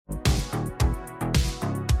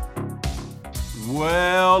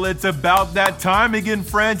Well, it's about that time again,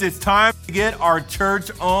 friends. It's time to get our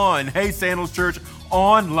church on. Hey, Sandals Church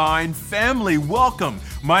online family, welcome.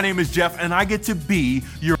 My name is Jeff, and I get to be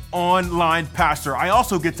your online pastor. I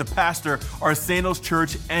also get to pastor our Sandals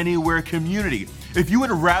Church Anywhere community. If you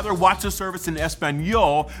would rather watch the service in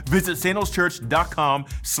Espanol, visit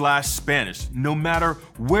sandalschurch.com/Spanish. No matter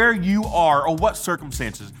where you are or what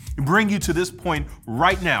circumstances bring you to this point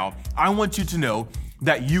right now, I want you to know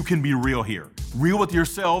that you can be real here. Real with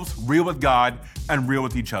yourselves, real with God, and real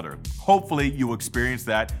with each other. Hopefully you will experience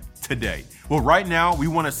that today. Well, right now, we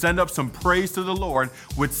want to send up some praise to the Lord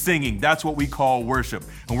with singing. That's what we call worship.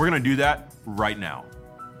 And we're going to do that right now.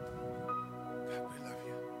 God, we love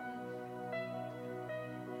you.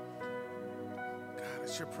 God,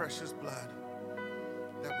 it's your precious blood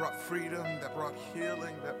that brought freedom, that brought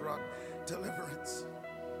healing, that brought deliverance.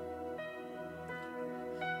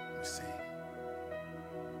 Let me see.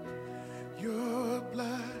 Your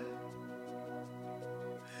blood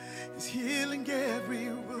is healing every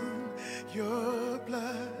wound. Your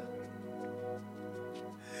blood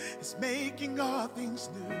is making all things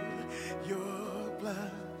new. Your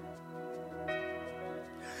blood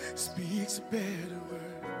speaks a better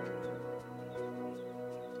word.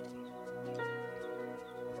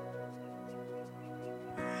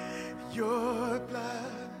 Your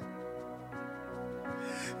blood,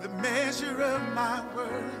 the measure of my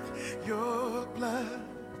worth. Your blood,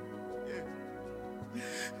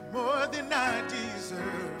 more than I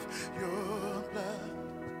deserve. Your blood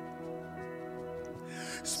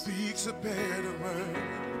speaks a better word.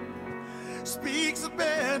 Speaks a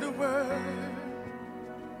better word.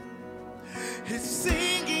 It's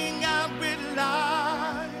singing out with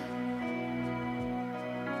life.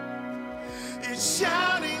 It's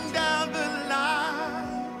shouting down the line.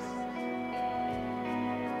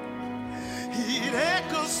 It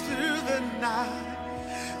echoes through the night.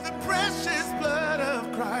 The precious blood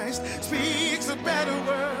of Christ speaks a better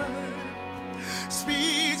word.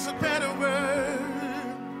 Speaks a better word.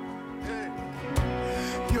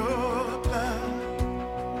 Your blood,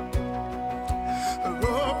 a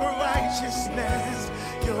robe of righteousness.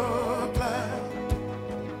 Your blood,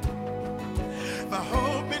 my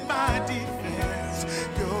hope and my defense.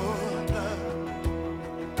 Your blood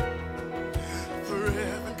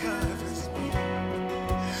forever covers me.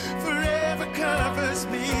 Forever covers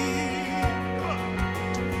me.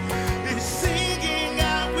 It's singing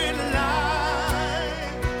out with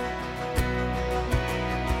life.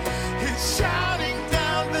 It's shouting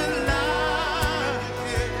down the line.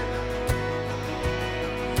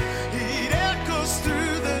 It echoes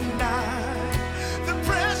through the night. The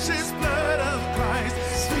precious blood of Christ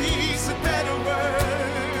speaks a better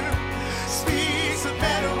word. Speaks a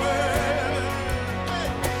better word.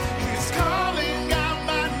 It's calling out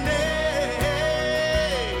my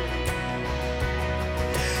name.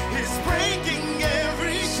 It's breaking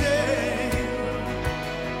every chain.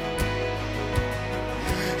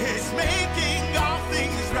 It's making all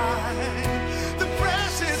things right. The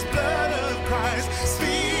precious blood of Christ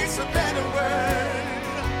speaks a better word.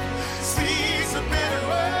 Speaks a better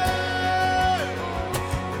word.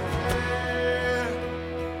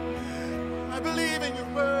 I believe in your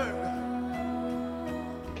word.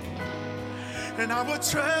 And I will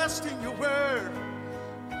trust in your word.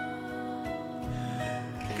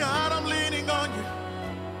 God, I'm leaning on you.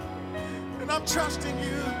 And I'm trusting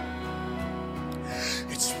you.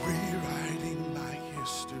 It's rewriting my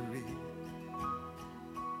history.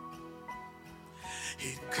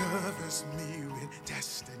 It covers me with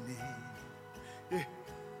destiny. Yeah.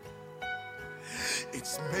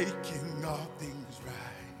 It's making all things right.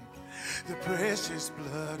 The precious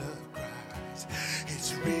blood of Christ.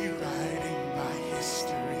 It's rewriting my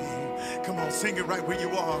history. Come on, sing it right where you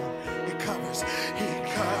are. It covers me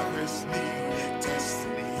with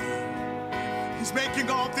destiny. He's making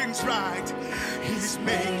all things right. He's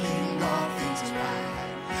making all things right.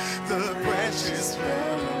 The precious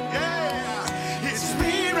blood. Yeah. It's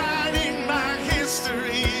rewriting my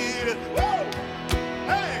history. Woo!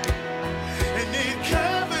 Hey! And it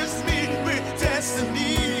covers me with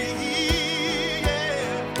destiny.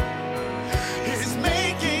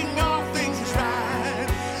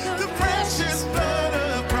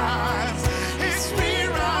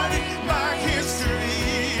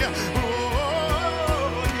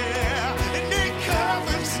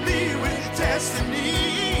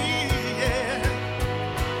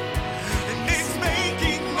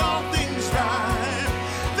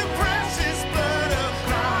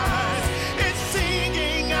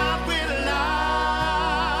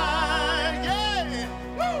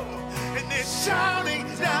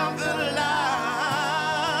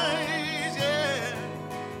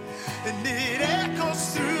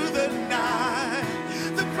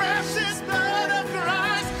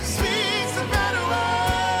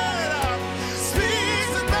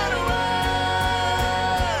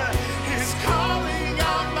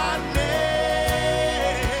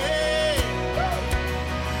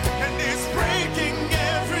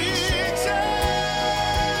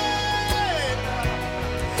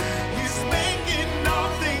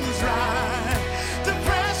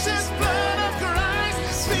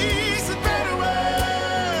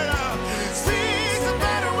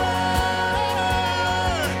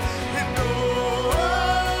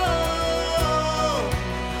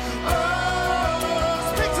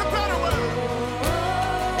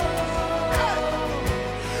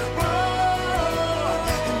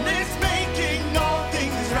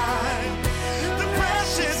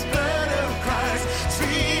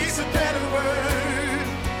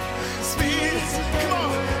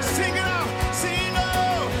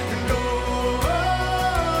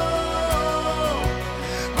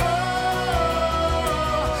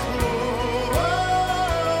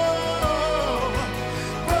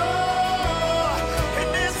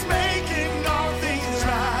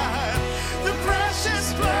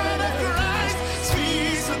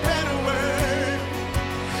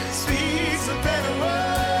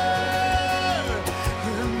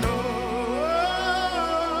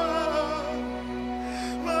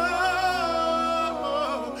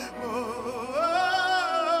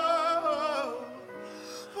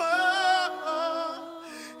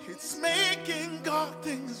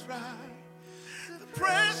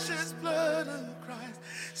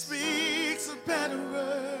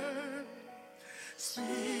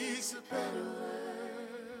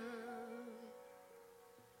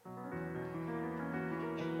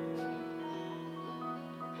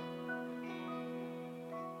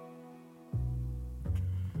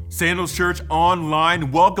 Sandals Church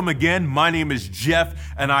Online, welcome again. My name is Jeff,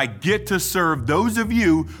 and I get to serve those of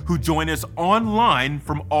you who join us online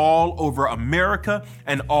from all over America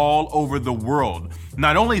and all over the world.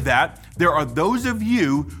 Not only that, there are those of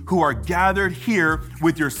you who are gathered here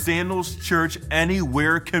with your Sandals Church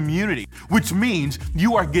Anywhere community, which means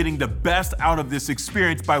you are getting the best out of this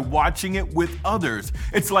experience by watching it with others.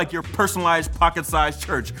 It's like your personalized pocket-sized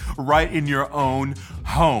church right in your own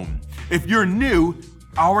home. If you're new,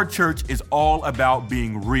 our church is all about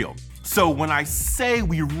being real. So when I say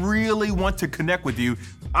we really want to connect with you,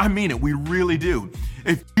 I mean it, we really do.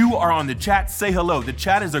 If you are on the chat, say hello. The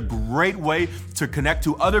chat is a great way to connect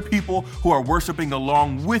to other people who are worshiping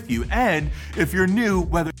along with you. And if you're new,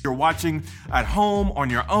 whether you're watching at home, on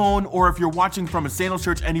your own, or if you're watching from a Sandals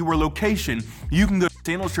Church Anywhere location, you can go to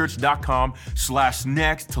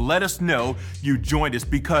sandalschurch.com/next to let us know you joined us,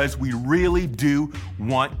 because we really do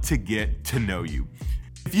want to get to know you.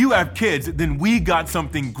 If you have kids, then we got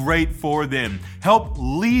something great for them. Help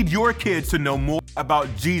lead your kids to know more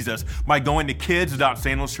about Jesus by going to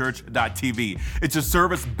kids.sandalschurch.tv. It's a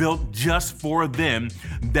service built just for them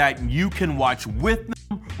that you can watch with them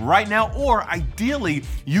right now, or ideally,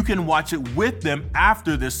 you can watch it with them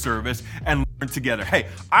after this service and learn together. Hey,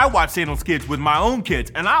 I watch Sandals Kids with my own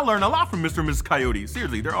kids, and I learn a lot from Mr. and Mrs. Coyote.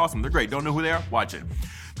 Seriously, they're awesome. They're great. Don't know who they are? Watch it.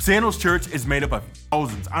 Sandals Church is made up of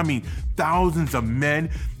thousands of men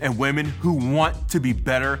and women who want to be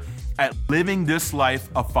better at living this life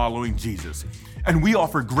of following Jesus. And we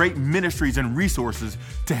offer great ministries and resources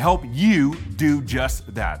to help you do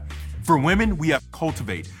just that. For women, we have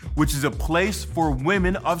Cultivate, which is a place for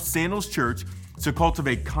women of Sandals Church to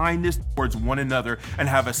cultivate kindness towards one another and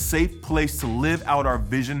have a safe place to live out our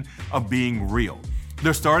vision of being real.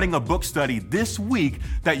 They're starting a book study this week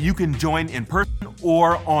that you can join in person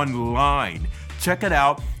or online. Check it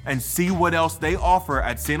out and see what else they offer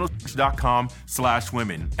at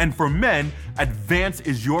sandalschurch.com/women. And for men, Advance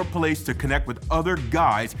is your place to connect with other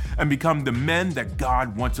guys and become the men that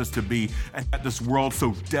God wants us to be and that this world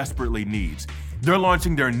so desperately needs. They're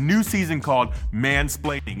launching their new season called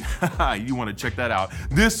Mansplaining. You want to check that out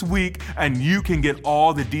this week, and you can get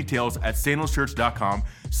all the details at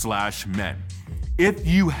sandalschurch.com/men. If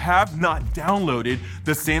you have not downloaded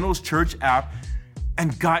the Sandals Church app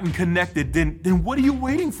and gotten connected, then what are you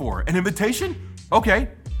waiting for? An invitation? Okay,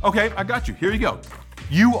 I got you. Here you go.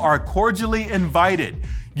 You are cordially invited.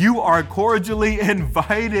 You are cordially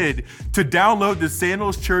invited to download the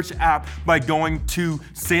Sandals Church app by going to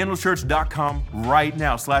sandalschurch.com right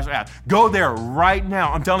now /app. Go there right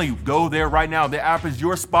now. I'm telling you, go there right now. The app is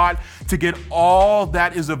your spot to get all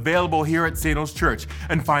that is available here at Sandals Church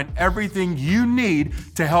and find everything you need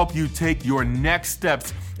to help you take your next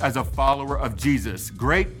steps as a follower of Jesus.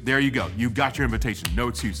 Great, there you go. You got your invitation, no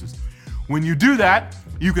excuses. When you do that,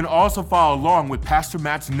 you can also follow along with Pastor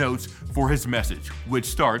Matt's notes for his message, which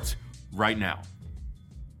starts right now.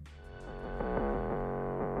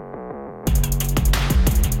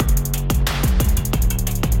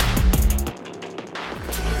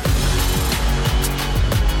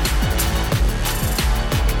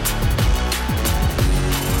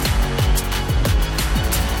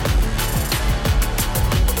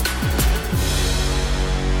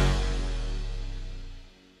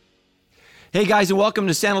 Hey guys, and welcome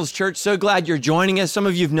to Sandals Church. So glad you're joining us. Some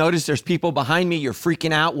of you have noticed there's people behind me. You're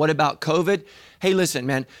freaking out. What about COVID? Hey, listen,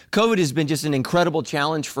 man, COVID has been just an incredible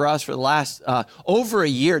challenge for us for the last over a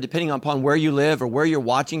year, depending upon where you live or where you're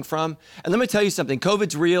watching from. And let me tell you something,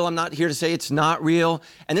 COVID's real. I'm not here to say it's not real.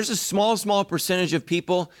 And there's a small percentage of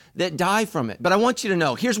people that die from it. But I want you to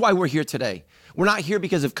know, here's why we're here today. We're not here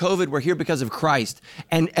because of COVID, we're here because of Christ.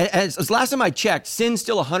 And as last time I checked, sin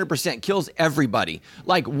still 100% kills everybody.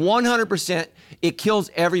 Like 100%, it kills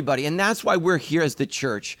everybody. And that's why we're here as the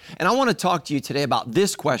church. And I want to talk to you today about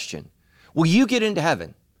this question. Will you get into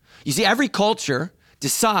heaven? You see, every culture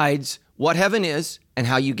decides what heaven is and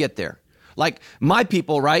how you get there. Like my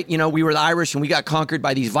people, right? You know, we were the Irish and we got conquered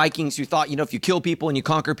by these Vikings who thought, you know, if you kill people and you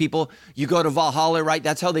conquer people, you go to Valhalla, right?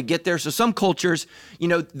 That's how they get there. So some cultures, you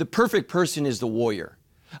know, the perfect person is the warrior.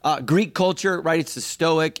 Greek culture, right? It's the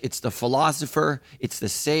stoic, it's the philosopher, it's the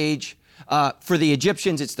sage. For the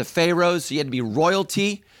Egyptians, it's the pharaohs. So you had to be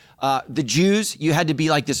royalty. The Jews, you had to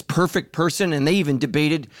be like this perfect person, and they even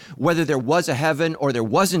debated whether there was a heaven or there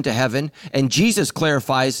wasn't a heaven, and Jesus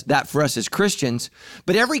clarifies that for us as Christians.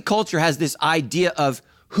 But every culture has this idea of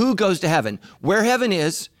who goes to heaven, where heaven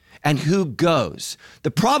is, and who goes.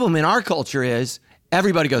 The problem in our culture is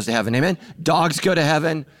everybody goes to heaven, amen? Dogs go to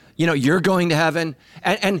heaven, you know, you're going to heaven,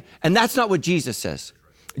 and that's not what Jesus says.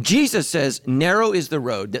 Jesus says, narrow is the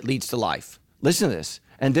road that leads to life. Listen to this,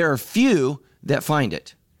 and there are few that find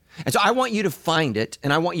it. And so I want you to find it,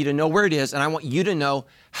 and I want you to know where it is, and I want you to know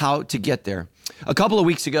how to get there. A couple of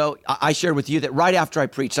weeks ago, I shared with you that right after I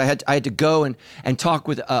preached, I had to go and talk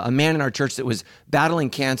with a man in our church that was battling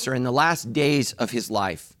cancer in the last days of his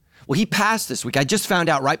life. Well, he passed this week. I just found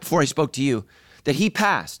out right before I spoke to you that he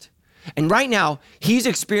passed. And right now, he's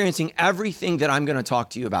experiencing everything that I'm going to talk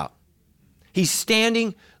to you about. He's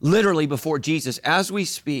standing literally before Jesus as we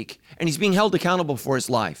speak, and he's being held accountable for his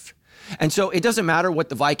life. And so it doesn't matter what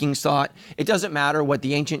the Vikings thought. It doesn't matter what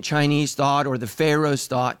the ancient Chinese thought or the pharaohs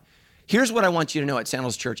thought. Here's what I want you to know at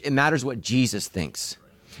Sandals Church. It matters what Jesus thinks.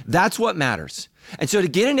 That's what matters. And so to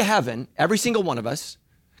get into heaven, every single one of us,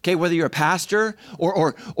 okay, whether you're a pastor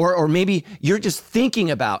or maybe you're just thinking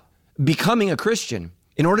about becoming a Christian,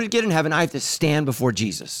 in order to get in heaven, I have to stand before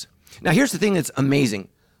Jesus. Now, here's the thing that's amazing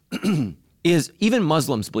is even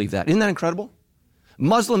Muslims believe that. Isn't that incredible?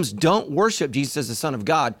 Muslims don't worship Jesus as the Son of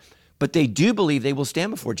God, but they do believe they will stand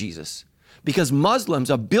before Jesus because Muslims,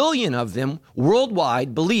 1 billion of them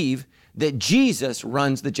worldwide, believe that Jesus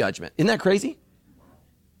runs the judgment. Isn't that crazy?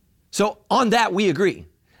 So on that, we agree.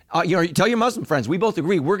 Tell your Muslim friends, we both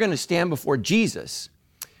agree we're going to stand before Jesus.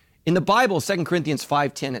 In the Bible, 2 Corinthians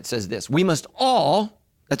 5:10, it says this, we must all,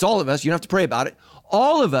 that's all of us, you don't have to pray about it,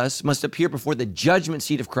 all of us must appear before the judgment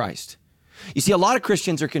seat of Christ. You see, a lot of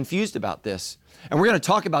Christians are confused about this. And we're going to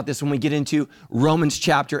talk about this when we get into Romans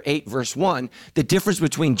chapter 8, verse 1, the difference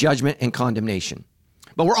between judgment and condemnation.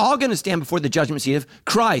 But we're all going to stand before the judgment seat of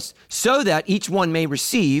Christ so that each one may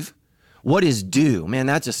receive what is due. Man,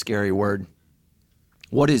 that's a scary word.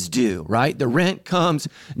 What is due, right? The rent comes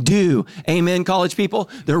due. Amen, college people?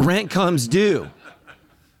 The rent comes due.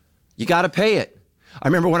 You got to pay it. I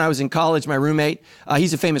remember when I was in college, my roommate,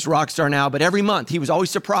 he's a famous rock star now, but every month he was always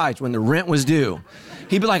surprised when the rent was due.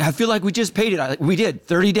 He'd be like, I feel like we just paid it. We did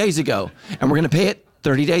 30 days ago, and we're going to pay it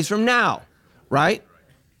 30 days from now, right?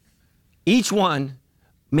 Each one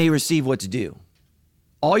may receive what's due.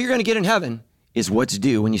 All you're going to get in heaven is what's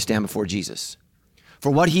due when you stand before Jesus for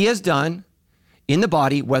what he has done in the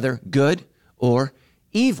body, whether good or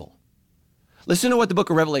evil. Listen to what the book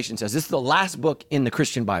of Revelation says. This is the last book in the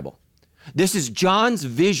Christian Bible. This is John's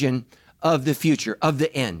vision of the future, of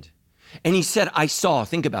the end. And he said, I saw,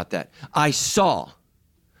 think about that. I saw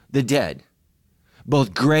the dead,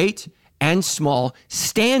 both great and small,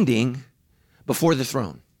 standing before the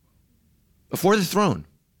throne. Before the throne.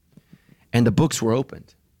 And the books were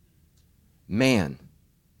opened. Man,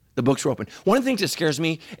 the books were opened. One of the things that scares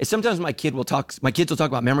me is sometimes my kids will talk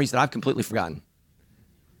about memories that I've completely forgotten.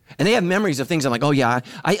 And they have memories of things I'm like, oh yeah,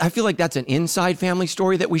 I feel like that's an inside family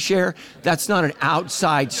story that we share. That's not an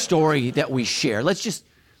outside story that we share. Let's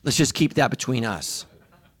just keep that between us.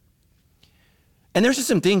 And there's just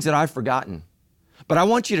some things that I've forgotten. But I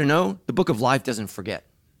want you to know the book of life doesn't forget.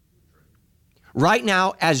 Right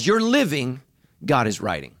now, as you're living, God is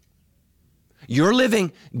writing. You're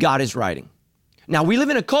living, God is writing. Now, we live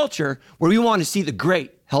in a culture where we want to see the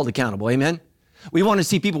great held accountable. Amen? We want to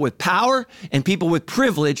see people with power and people with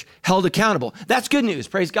privilege held accountable. That's good news,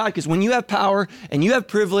 praise God, because when you have power and you have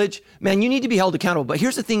privilege, man, you need to be held accountable. But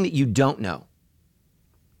here's the thing that you don't know.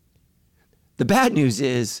 The bad news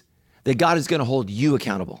is that God is going to hold you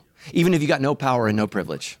accountable, even if you got no power and no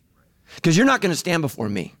privilege. Because you're not going to stand before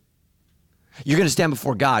me. You're going to stand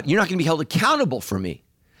before God. You're not going to be held accountable for me.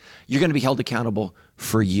 You're going to be held accountable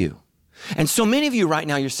for you. And so many of you right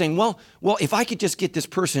now, you're saying, well, if I could just get this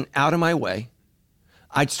person out of my way,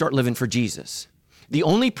 I'd start living for Jesus. The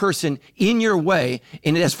only person in your way,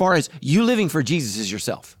 and as far as you living for Jesus, is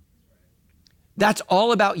yourself. That's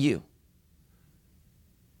all about you.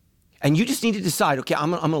 And you just need to decide, okay,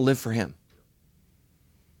 I'm going to live for him.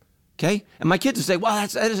 Okay? And my kids will say, well,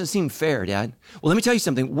 that doesn't seem fair, Dad. Well, let me tell you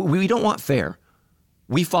something. We don't want fair.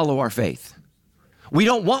 We follow our faith. We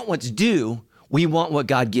don't want what's due. We want what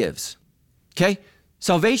God gives. Okay?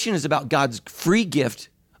 Salvation is about God's free gift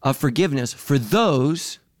of forgiveness for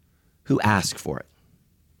those who ask for it.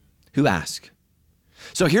 Who ask.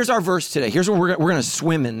 So here's our verse today. Here's where we're going to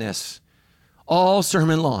swim in this all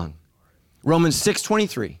sermon long. Romans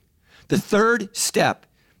 6:23. The third step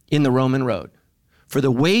in the Roman road. For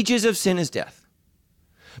the wages of sin is death,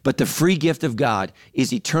 but the free gift of God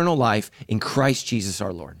is eternal life in Christ Jesus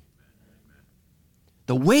our Lord.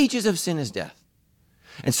 The wages of sin is death.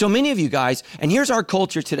 And so many of you guys, and here's our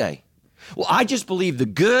culture today. Well, I just believe the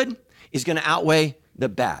good is going to outweigh the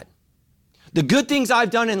bad. The good things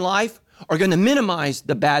I've done in life are going to minimize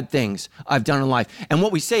the bad things I've done in life. And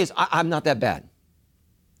what we say is, I'm not that bad.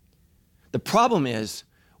 The problem is,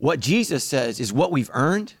 what Jesus says is what we've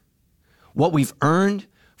earned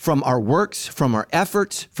from our works, from our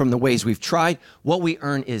efforts, from the ways we've tried, what we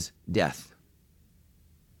earn is death.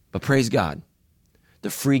 But praise God, the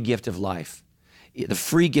free gift of life, the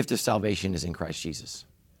free gift of salvation is in Christ Jesus.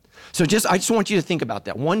 So I just want you to think about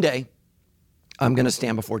that. One day, I'm going to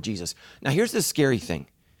stand before Jesus. Now, here's the scary thing,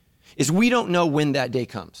 is we don't know when that day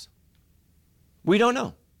comes. We don't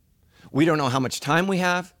know. We don't know how much time we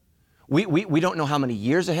have. We don't know how many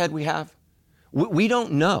years ahead we have. We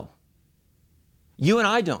don't know. You and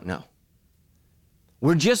I don't know.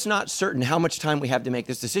 We're just not certain how much time we have to make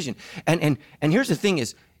this decision. And here's the thing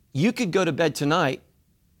is, you could go to bed tonight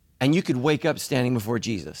and you could wake up standing before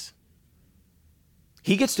Jesus.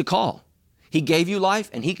 He gets to call. He gave you life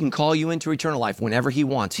and he can call you into eternal life whenever he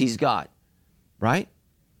wants. He's God, right?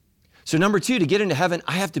 So number 2, to get into heaven,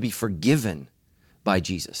 I have to be forgiven by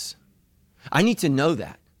Jesus. I need to know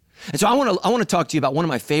that. And so I want to talk to you about one of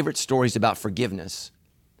my favorite stories about forgiveness.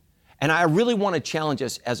 And I really want to challenge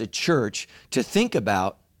us as a church to think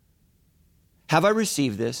about, have I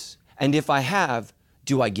received this? And if I have,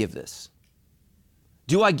 do I give this?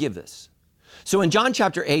 Do I give this? So in John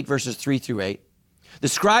chapter 8, verses 3 through 8, the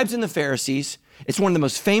scribes and the Pharisees, it's one of the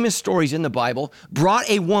most famous stories in the Bible, brought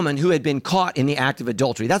a woman who had been caught in the act of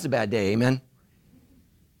adultery. That's a bad day, amen?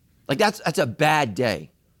 Like that's a bad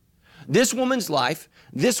day. This woman's life,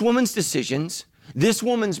 this woman's decisions, this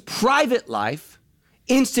woman's private life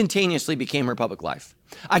instantaneously became her public life.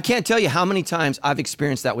 I can't tell you how many times I've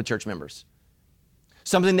experienced that with church members.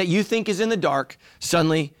 Something that you think is in the dark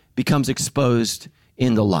suddenly becomes exposed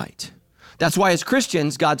in the light. That's why as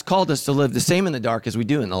Christians, God's called us to live the same in the dark as we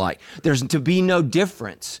do in the light. There's to be no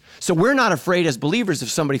difference. So we're not afraid as believers if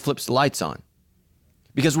somebody flips the lights on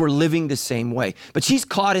because we're living the same way. But she's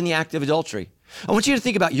caught in the act of adultery. I want you to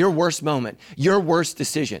think about your worst moment, your worst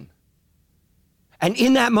decision. And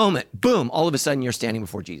in that moment, boom, all of a sudden you're standing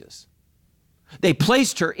before Jesus. They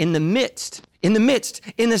placed her in the midst, in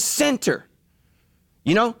the center.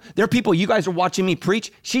 You know, there are people, you guys are watching me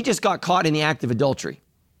preach. She just got caught in the act of adultery.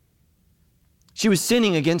 She was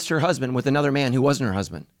sinning against her husband with another man who wasn't her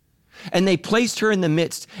husband. And they placed her in the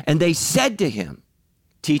midst and they said to him,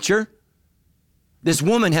 "Teacher, this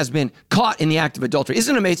woman has been caught in the act of adultery."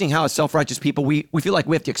 Isn't it amazing how as self-righteous people, we feel like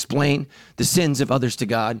we have to explain the sins of others to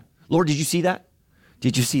God? Lord, did you see that?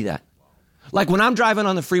 Did you see that? Like when I'm driving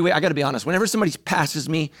on the freeway, I got to be honest, whenever somebody passes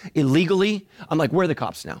me illegally, I'm like, where are the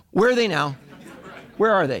cops now? Where are they now?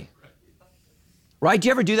 Where are they? Right? Do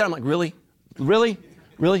you ever do that? I'm like, really? Really?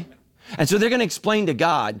 Really? And so they're going to explain to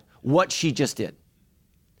God what she just did.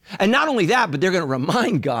 And not only that, but they're going to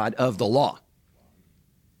remind God of the law.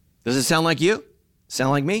 Does it sound like you? Sound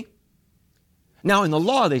like me? Now in the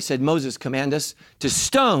law, they said, Moses commanded us to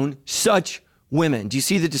stone such women. Do you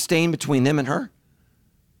see the disdain between them and her?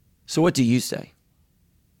 So what do you say?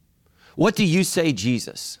 What do you say,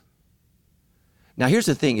 Jesus? Now here's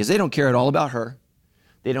the thing, is they don't care at all about her.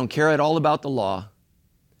 They don't care at all about the law.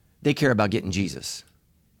 They care about getting Jesus.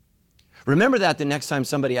 Remember that the next time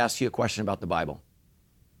somebody asks you a question about the Bible.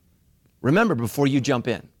 Remember before you jump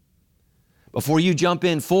in. Before you jump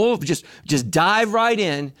in full, just dive right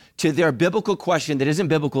in to their biblical question that isn't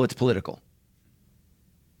biblical, it's political.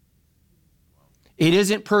 It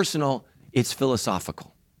isn't personal, it's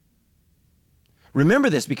philosophical. Remember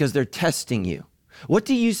this because they're testing you. What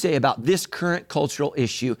do you say about this current cultural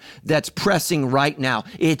issue that's pressing right now?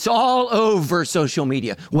 It's all over social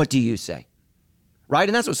media. What do you say? Right?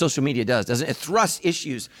 And that's what social media does, doesn't it? It thrusts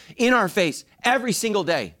issues in our face every single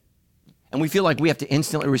day. And we feel like we have to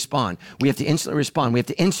instantly respond. We have to instantly respond. We have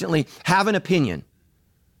to instantly have an opinion.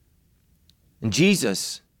 And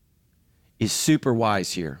Jesus is super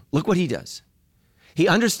wise here. Look what he does. He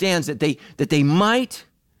understands that they might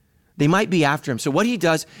be after him. So what he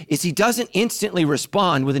does is he doesn't instantly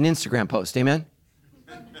respond with an Instagram post. Amen?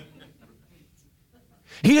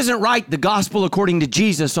 He doesn't write the gospel according to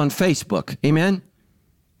Jesus on Facebook. Amen?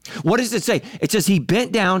 What does it say? It says he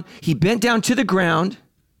bent down to the ground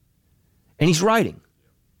and he's writing.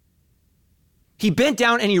 He bent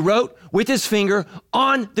down and he wrote with his finger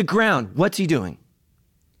on the ground. What's he doing?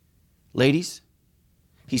 Ladies,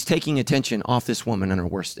 he's taking attention off this woman on her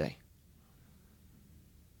worst day.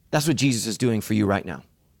 That's what Jesus is doing for you right now.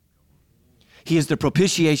 He is the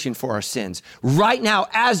propitiation for our sins. Right now,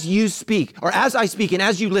 as you speak, or as I speak and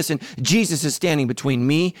as you listen, Jesus is standing between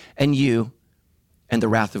me and you and the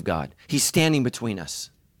wrath of God. He's standing between us.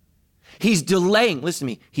 He's delaying, listen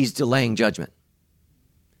to me, he's delaying judgment.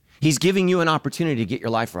 He's giving you an opportunity to get your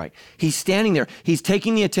life right. He's standing there. He's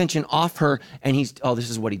taking the attention off her and this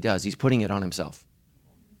is what he does. He's putting it on himself.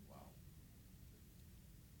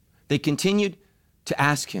 They continued to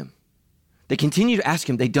ask him. They continue to ask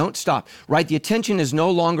him. They don't stop, right? The attention is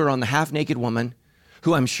no longer on the half-naked woman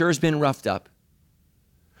who I'm sure has been roughed up,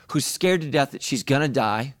 who's scared to death that she's going to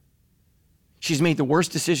die, She's made the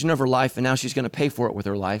worst decision of her life, and now she's going to pay for it with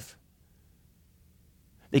her life.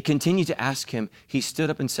 They continued to ask him. He stood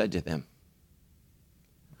up and said to them,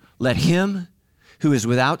 let him who is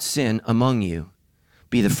without sin among you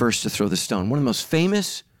be the first to throw the stone. One of the most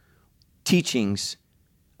famous teachings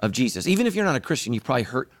of Jesus. Even if you're not a Christian, you've probably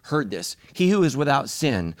heard this. He who is without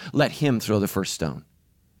sin, let him throw the first stone.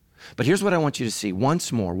 But here's what I want you to see.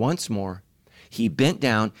 Once more, he bent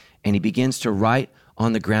down and he begins to write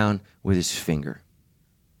on the ground with his finger.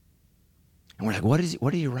 And we're like, what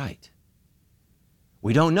did he write?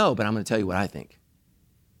 We don't know, but I'm going to tell you what I think.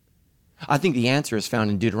 I think the answer is found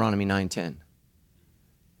in Deuteronomy 9:10.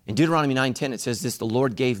 In Deuteronomy 9:10, it says this, the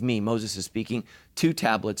Lord gave me, Moses is speaking, 2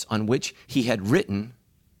 tablets on which he had written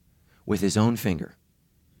with his own finger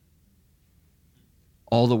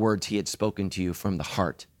all the words he had spoken to you from the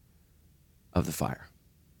heart of the fire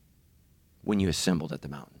when you assembled at the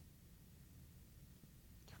mountain.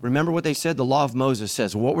 Remember what they said? The law of Moses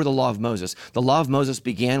says, what were the law of Moses? The law of Moses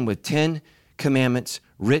began with 10 commandments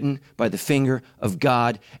written by the finger of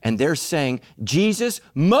God. And they're saying, Jesus,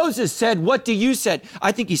 Moses said, what do you say?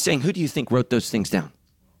 I think he's saying, who do you think wrote those things down?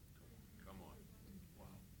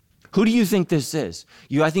 Who do you think this is?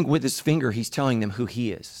 I think with his finger, he's telling them who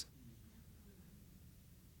he is.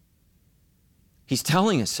 He's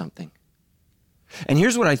telling us something. And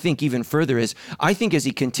here's what I think even further is, I think as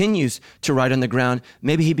he continues to write on the ground,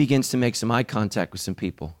 maybe he begins to make some eye contact with some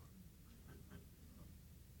people.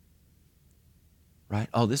 Right?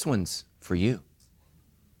 Oh, this one's for you.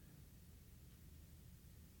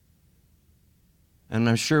 And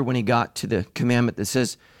I'm sure when he got to the commandment that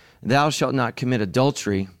says, thou shalt not commit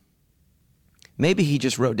adultery, maybe he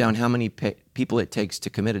just wrote down how many people it takes to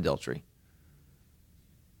commit adultery.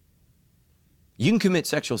 You can commit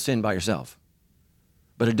sexual sin by yourself,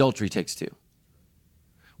 but adultery takes 2.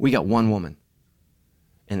 We got 1 woman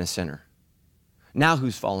in the center. Now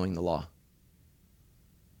who's following the law?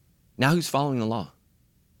 Now who's following the law?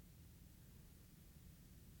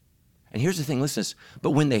 And here's the thing, listen to this. But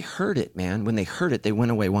when they heard it, they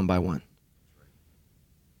went away one by one.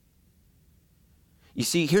 You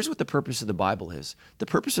see, here's what the purpose of the Bible is. The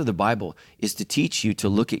purpose of the Bible is to teach you to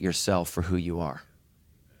look at yourself for who you are.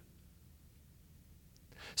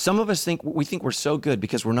 Some of us think we're so good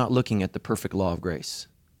because we're not looking at the perfect law of grace.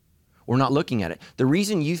 We're not looking at it. The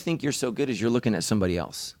reason you think you're so good is you're looking at somebody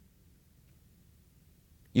else.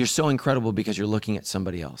 You're so incredible because you're looking at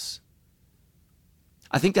somebody else.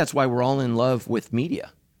 I think that's why we're all in love with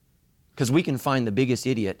media, because we can find the biggest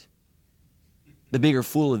idiot, the bigger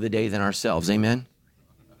fool of the day than ourselves. Amen?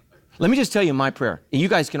 Let me just tell you my prayer. And you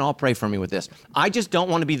guys can all pray for me with this. I just don't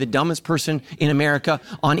want to be the dumbest person in America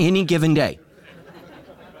on any given day.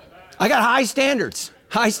 I got high standards.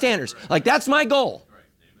 Like that's my goal.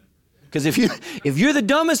 Because if you're the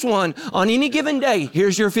dumbest one on any given day,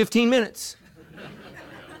 here's your 15 minutes.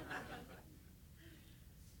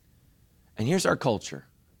 And here's our culture.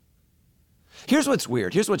 Here's what's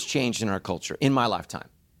weird. Here's what's changed in our culture in my lifetime.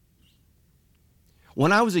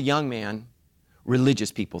 When I was a young man,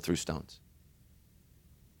 religious people threw stones.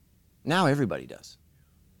 Now everybody does.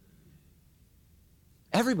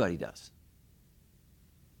 Everybody does.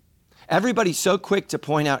 Everybody's so quick to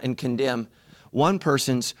point out and condemn one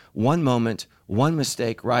person's, one moment, one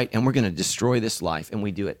mistake, right? And we're going to destroy this life. And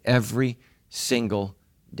we do it every single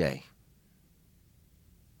day.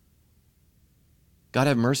 God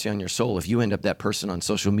have mercy on your soul if you end up that person on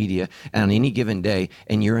social media and on any given day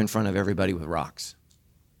and you're in front of everybody with rocks.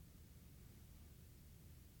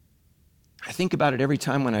 I think about it every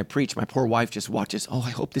time when I preach. My poor wife just watches, oh, I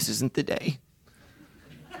hope this isn't the day.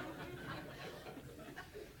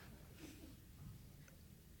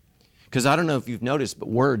 Because I don't know if you've noticed, but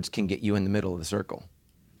words can get you in the middle of the circle.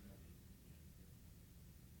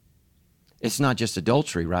 It's not just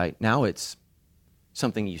adultery, right? Now it's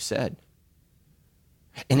something you said.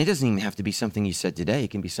 And it doesn't even have to be something you said today.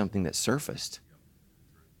 It can be something that surfaced.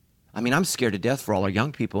 I mean, I'm scared to death for all our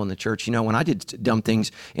young people in the church. You know, when I did dumb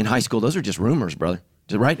things in high school, those are just rumors, brother.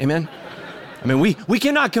 Is it right? Amen? I mean, we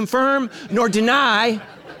cannot confirm nor deny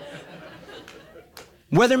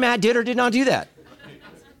whether Matt did or did not do that.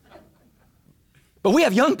 But we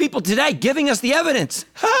have young people today giving us the evidence.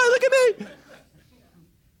 Ah, look at me.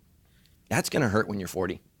 That's going to hurt when you're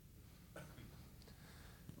 40.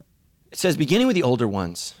 It says, beginning with the older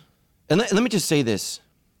ones. And let me just say this,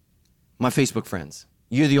 my Facebook friends.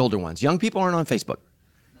 You're the older ones. Young people aren't on Facebook.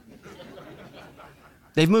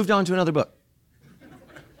 They've moved on to another book.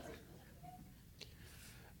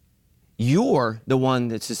 You're the one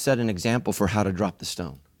that's to set an example for how to drop the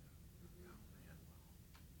stone.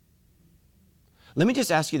 Let me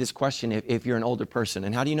just ask you this question if you're an older person.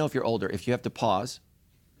 And how do you know if you're older? If you have to pause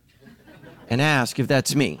and ask if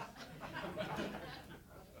that's me,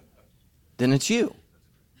 then it's you.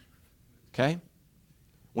 Okay?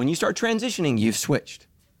 When you start transitioning, you've switched.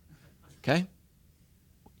 Okay?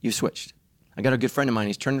 You've switched. I got a good friend of mine,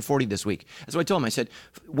 he's turning 40 this week. That's what I told him. I said,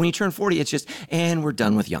 when you turn 40, it's just, and we're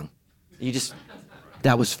done with young.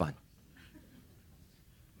 That was fun.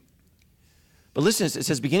 But listen, it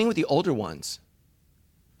says, beginning with the older ones.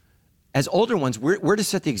 As older ones, we're to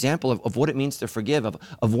set the example of what it means to forgive,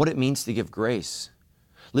 of what it means to give grace.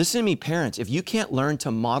 Listen to me, parents. If you can't learn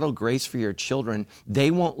to model grace for your children,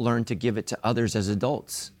 they won't learn to give it to others as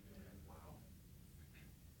adults.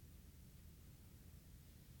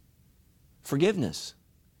 Forgiveness,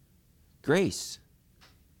 grace.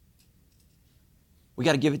 We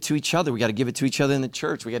got to give it to each other. We got to give it to each other in the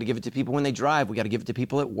church. We got to give it to people when they drive. We got to give it to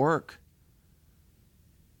people at work.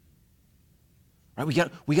 Right? We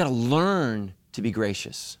got to learn to be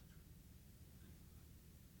gracious.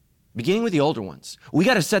 Beginning with the older ones. We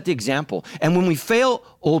got to set the example. And when we fail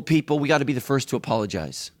old people, we got to be the first to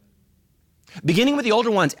apologize. Beginning with the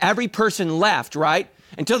older ones, every person left, right?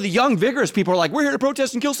 Until the young, vigorous people are like, we're here to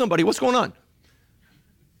protest and kill somebody. What's going on?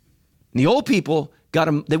 And the old people,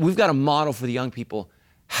 we've got to model for the young people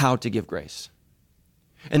how to give grace.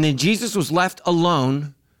 And then Jesus was left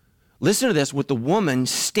alone, listen to this, with the woman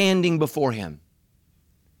standing before him.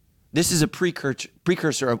 This is a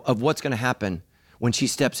precursor of what's going to happen when she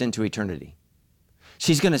steps into eternity.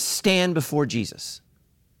 She's going to stand before Jesus.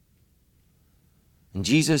 And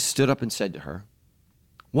Jesus stood up and said to her,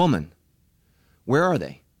 woman, where are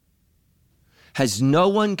they? Has no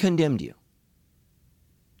one condemned you?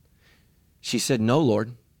 She said, no,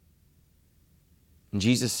 Lord. And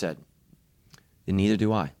Jesus said, then neither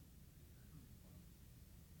do I.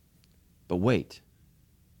 But wait.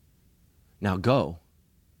 Now go,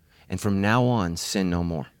 and from now on, sin no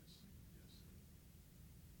more.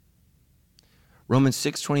 Romans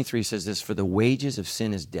 6:23 says this, for the wages of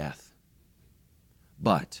sin is death,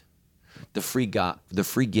 but the free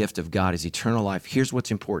gift of God is eternal life. Here's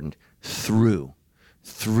what's important, through.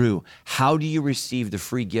 How do you receive the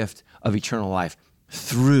free gift of eternal life?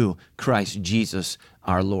 Through Christ Jesus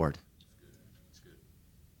our Lord.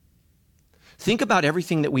 Think about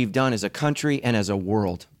everything that we've done as a country and as a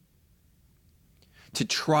world to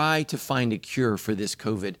try to find a cure for this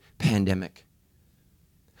COVID pandemic.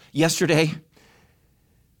 Yesterday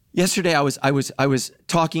I was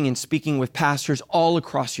talking and speaking with pastors all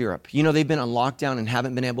across Europe. You know, they've been on lockdown and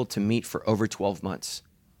haven't been able to meet for over 12 months.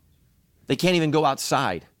 They can't even go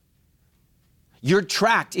outside. You're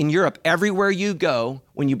tracked in Europe everywhere you go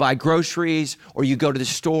when you buy groceries or you go to the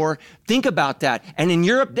store. Think about that. And in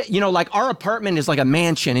Europe, you know, like our apartment is like a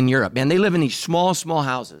mansion in Europe, man. They live in these small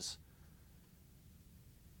houses.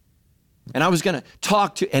 And I was going to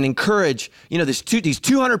talk to and encourage, you know, these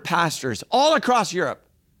 200 pastors all across Europe.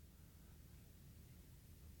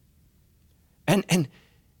 And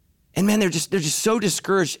man, they're just so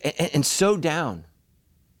discouraged and so down.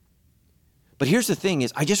 But here's the thing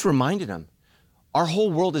is, I just reminded them, our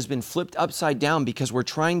whole world has been flipped upside down because we're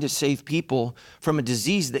trying to save people from a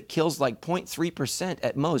disease that kills like 0.3%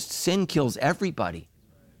 at most. Sin kills everybody.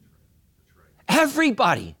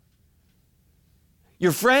 Everybody.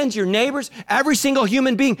 Your friends, your neighbors, every single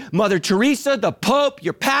human being, Mother Teresa, the Pope,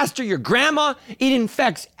 your pastor, your grandma, it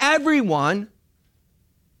infects everyone.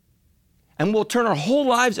 And we'll turn our whole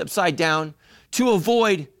lives upside down to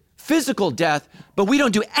avoid physical death, but we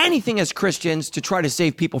don't do anything as Christians to try to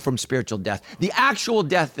save people from spiritual death, the actual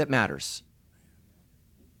death that matters.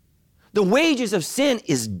 The wages of sin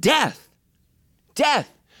is death.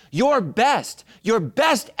 Death. Your best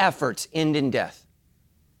efforts end in death.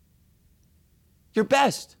 Your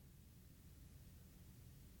best.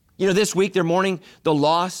 You know, this week they're mourning the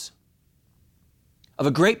loss of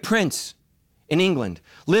a great prince in England,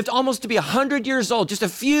 lived almost to be 100 years old, just a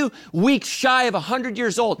few weeks shy of 100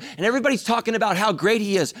 years old. And everybody's talking about how great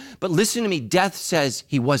he is. But listen to me, death says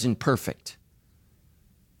he wasn't perfect.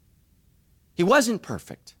 He wasn't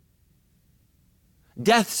perfect.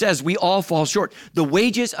 Death says we all fall short. The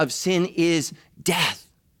wages of sin is death.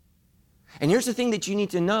 And here's the thing that you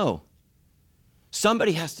need to know.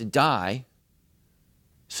 Somebody has to die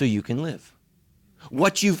so you can live.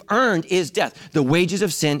 What you've earned is death. The wages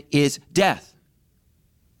of sin is death.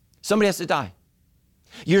 Somebody has to die.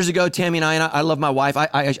 Years ago, Tammy and I love my wife.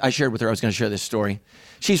 I shared with her I was going to share this story.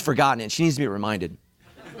 She's forgotten it. She needs to be reminded.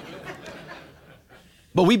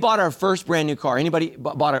 But we bought our first brand new car. Anybody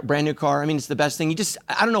bought a brand new car? I mean, it's the best thing.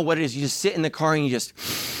 I don't know what it is. You just sit in the car and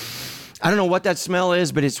I don't know what that smell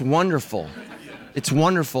is, but it's wonderful. It's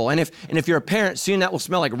wonderful. And if you're a parent, soon that will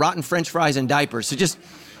smell like rotten French fries and diapers. So just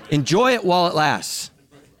enjoy it while it lasts.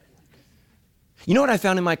 You know what I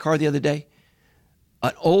found in my car the other day?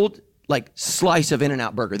 An old slice of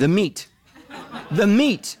In-N-Out burger, the meat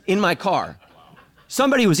in my car.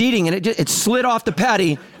 Somebody was eating and it slid off the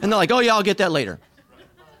patty and they're like, oh yeah, I'll get that later.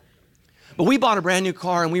 But we bought a brand new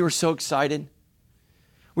car and we were so excited.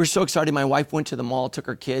 We were so excited. My wife went to the mall, took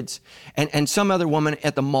her kids, and some other woman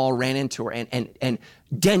at the mall ran into her and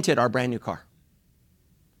dented our brand new car.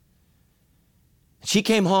 She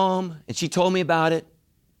came home and she told me about it.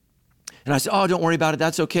 And I said, oh, don't worry about it.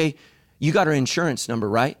 That's okay. You got her insurance number,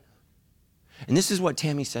 right? And this is what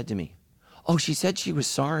Tammy said to me. Oh, she said she was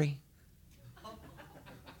sorry.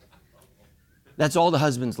 That's all the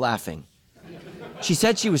husbands laughing. She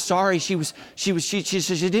said she was sorry. She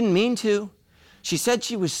didn't mean to. She said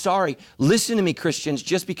she was sorry. Listen to me, Christians.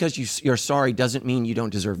 Just because you're sorry doesn't mean you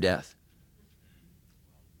don't deserve death.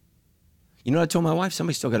 You know what I told my wife?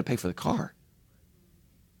 Somebody's still got to pay for the car.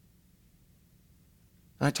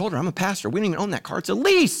 And I told her, I'm a pastor. We don't even own that car. It's a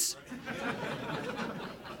lease.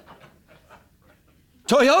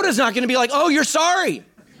 Toyota's not going to be like, oh, you're sorry.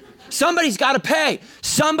 Somebody's got to pay.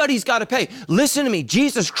 Somebody's got to pay. Listen to me.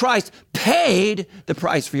 Jesus Christ paid the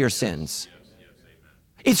price for your sins.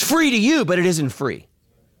 It's free to you, but it isn't free.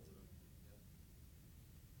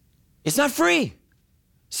 It's not free.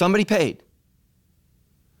 Somebody paid.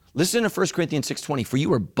 Listen to 1 Corinthians 6:20. For you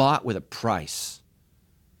were bought with a price.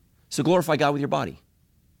 So glorify God with your body.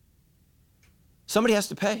 Somebody has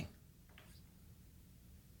to pay.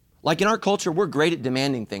 Like in our culture, we're great at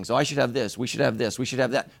demanding things. Oh, I should have this. We should have this. We should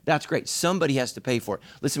have that. That's great. Somebody has to pay for it.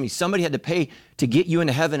 Listen to me. Somebody had to pay to get you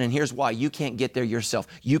into heaven, and here's why. You can't get there yourself.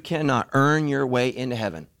 You cannot earn your way into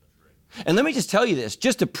heaven. And let me just tell you this,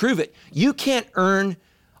 just to prove it. You can't earn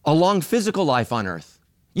a long physical life on earth.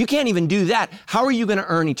 You can't even do that. How are you going to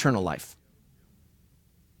earn eternal life?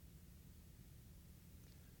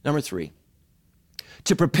 Number 3,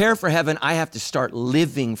 to prepare for heaven, I have to start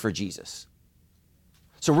living for Jesus.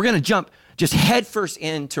 So we're going to jump just headfirst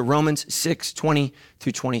into Romans 6:20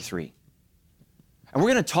 through 23. And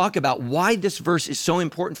we're going to talk about why this verse is so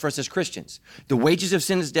important for us as Christians. The wages of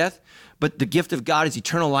sin is death, but the gift of God is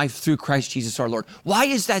eternal life through Christ Jesus our Lord. Why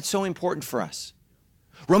is that so important for us?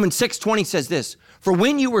 Romans 6:20 says this, for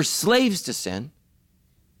when you were slaves to sin,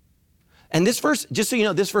 and this verse, just so you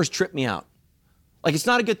know, this verse tripped me out. Like, it's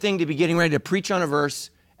not a good thing to be getting ready to preach on a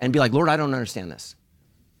verse and be like, Lord, I don't understand this.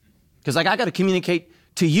 Because I got to communicate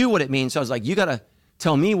to you what it means. So I was like, you got to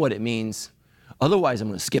tell me what it means. Otherwise, I'm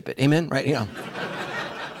going to skip it. Amen? Right? You know.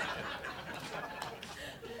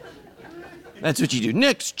 That's what you do.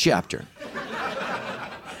 Next chapter.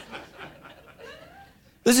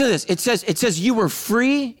 Listen to this. It says you were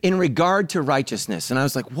free in regard to righteousness. And I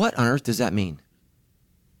was like, what on earth does that mean?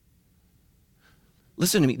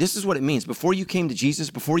 Listen to me. This is what it means. Before you came to Jesus,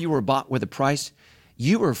 before you were bought with a price,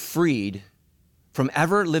 you were freed from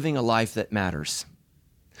ever living a life that matters.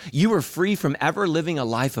 You were free from ever living a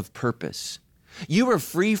life of purpose. You were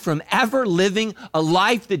free from ever living a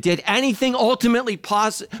life that did anything ultimately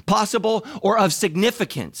possible or of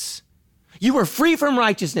significance. You were free from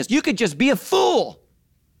righteousness. You could just be a fool,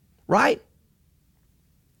 right?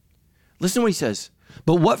 Listen to what he says.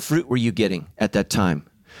 But what fruit were you getting at that time?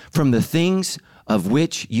 From the things of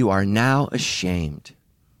which you are now ashamed.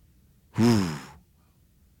 Whew.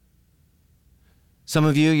 Some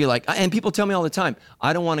of you, you're like, and people tell me all the time,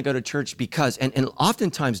 I don't want to go to church because, and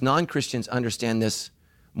oftentimes non-Christians understand this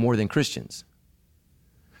more than Christians.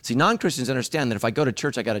 See, non-Christians understand that if I go to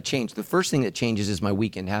church, I got to change. The first thing that changes is my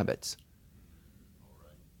weekend habits.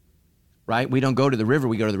 Right? We don't go to the river,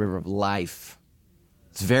 we go to the river of life.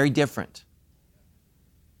 It's very different.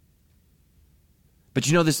 But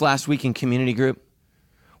you know, this last week in community group,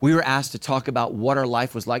 we were asked to talk about what our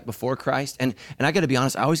life was like before Christ. And I got to be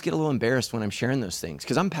honest, I always get a little embarrassed when I'm sharing those things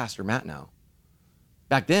because I'm Pastor Matt now.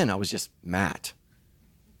 Back then, I was just Matt.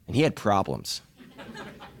 And he had problems.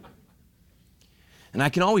 And I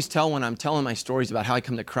can always tell when I'm telling my stories about how I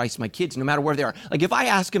come to Christ, my kids, no matter where they are. Like if I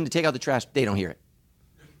ask them to take out the trash, they don't hear it.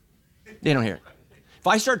 They don't hear it. If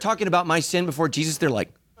I start talking about my sin before Jesus, they're like,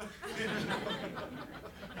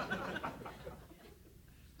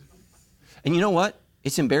 and you know what?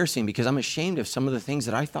 It's embarrassing because I'm ashamed of some of the things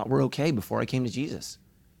that I thought were okay before I came to Jesus.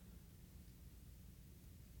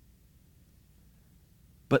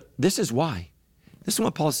 But this is why. This is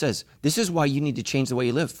what Paul says. This is why you need to change the way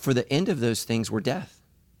you live. For the end of those things were death.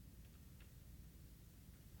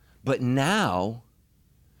 But now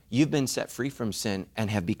you've been set free from sin and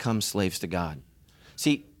have become slaves to God.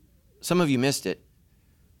 See, some of you missed it,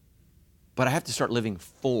 but I have to start living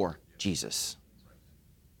for Jesus.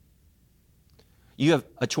 you have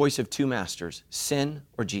a choice of two masters, sin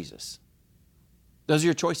or Jesus. Those are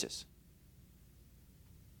your choices.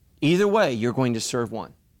 Either way, you're going to serve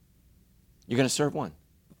one. You're going to serve one.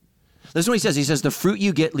 Listen to what he says. He says, the fruit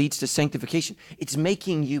you get leads to sanctification. It's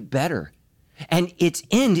making you better. And its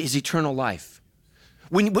end is eternal life.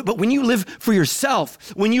 But when you live for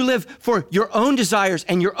yourself, when you live for your own desires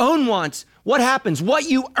and your own wants, what happens? What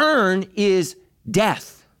you earn is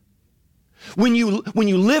death. When you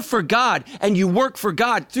live for God and you work for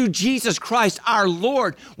God through Jesus Christ, our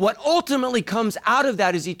Lord, what ultimately comes out of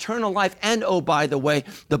that is eternal life and, oh, by the way,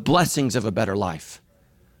 the blessings of a better life.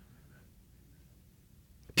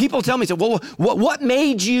 People tell me, so, well, what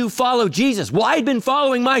made you follow Jesus? Well, I'd been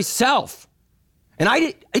following myself. And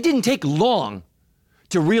it didn't take long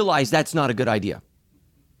to realize that's not a good idea.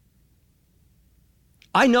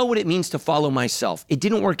 I know what it means to follow myself. It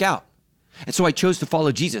didn't work out. And so I chose to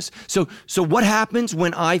follow Jesus. So what happens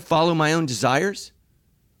when I follow my own desires?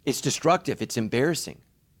 It's destructive. It's embarrassing.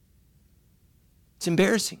 It's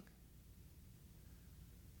embarrassing.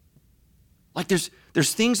 Like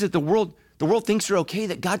there's things that the world thinks are okay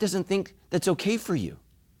that God doesn't think that's okay for you.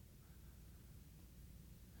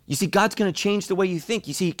 You see, God's going to change the way you think.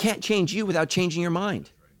 You see, He can't change you without changing your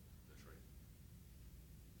mind.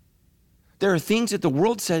 There are things that the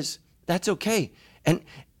world says that's okay. And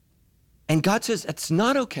God says that's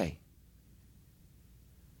not okay.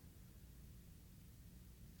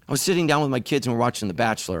 I was sitting down with my kids and we're watching The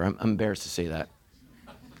Bachelor. I'm embarrassed to say that.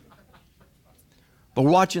 But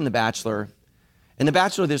we're watching The Bachelor. And The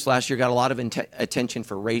Bachelor this last year got a lot of attention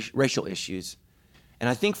for racial issues. And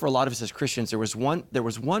I think for a lot of us as Christians, there was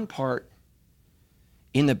one part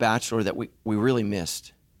in The Bachelor that we really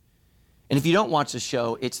missed. And if you don't watch the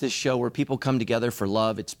show, it's this show where people come together for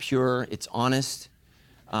love. It's pure, it's honest.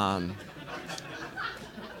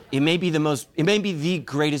 It may be the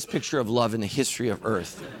greatest picture of love in the history of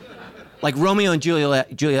Earth. Like Romeo and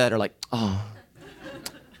Juliet are like, oh,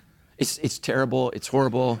 it's terrible, it's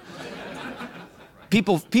horrible.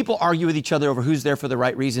 People argue with each other over who's there for the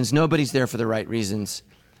right reasons. Nobody's there for the right reasons.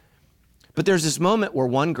 But there's this moment where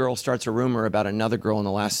one girl starts a rumor about another girl in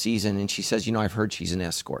the last season, and she says, I've heard she's an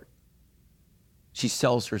escort. She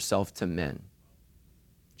sells herself to men.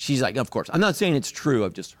 She's like, of course. I'm not saying it's true.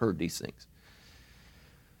 I've just heard these things.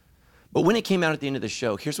 But when it came out at the end of the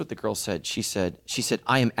show, here's what the girl said. She said,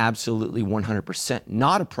 I am absolutely 100%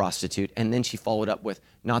 not a prostitute. And then she followed up with,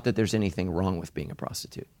 not that there's anything wrong with being a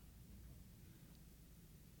prostitute.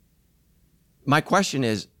 My question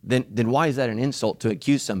is, then why is that an insult to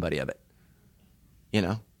accuse somebody of it? You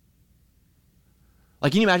know?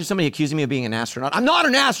 Like, can you imagine somebody accusing me of being an astronaut? I'm not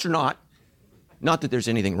an astronaut. Not that there's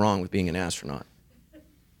anything wrong with being an astronaut.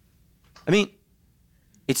 I mean,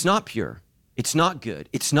 it's not pure. It's not good.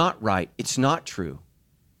 It's not right. It's not true.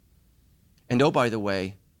 And oh, by the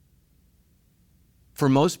way, for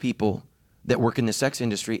most people that work in the sex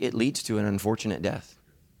industry, it leads to an unfortunate death.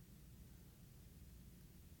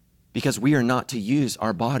 Because we are not to use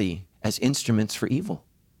our body as instruments for evil.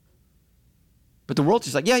 But the world's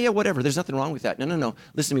just like, yeah, whatever. There's nothing wrong with that. No.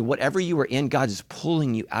 Listen to me. Whatever you are in, God is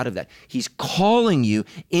pulling you out of that. He's calling you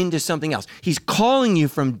into something else. He's calling you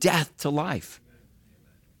from death to life.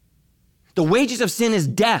 The wages of sin is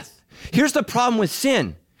death. Here's the problem with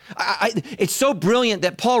sin. It's so brilliant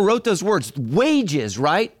that Paul wrote those words, wages,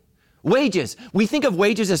 right? Wages. We think of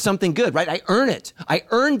wages as something good, right? I earn it. I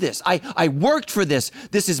earned this. I worked for this.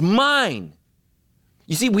 This is mine.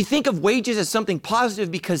 You see, we think of wages as something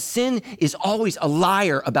positive because sin is always a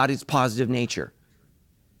liar about its positive nature.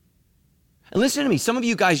 And listen to me, some of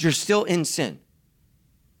you guys, you're still in sin.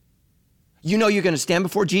 You know you're going to stand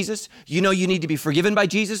before Jesus. You know you need to be forgiven by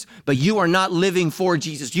Jesus, but you are not living for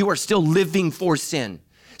Jesus. You are still living for sin.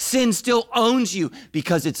 Sin still owns you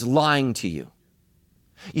because it's lying to you.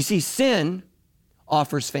 You see, sin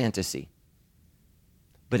offers fantasy,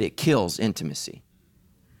 but it kills intimacy.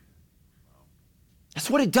 That's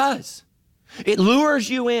what it does. It lures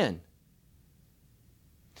you in.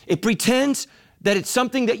 It pretends that it's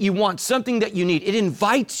something that you want, something that you need. It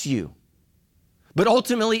invites you. But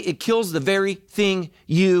ultimately, it kills the very thing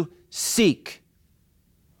you seek.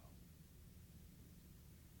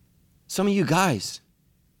 Some of you guys,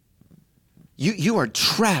 you are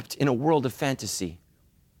trapped in a world of fantasy.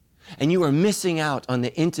 And you are missing out on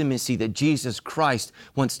the intimacy that Jesus Christ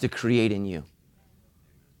wants to create in you.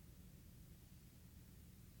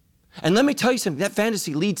 And let me tell you something, that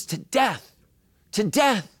fantasy leads to death,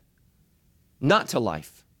 not to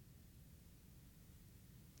life.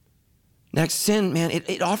 Next, sin, man,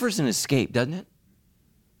 it offers an escape, doesn't it?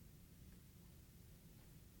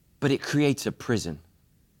 But it creates a prison.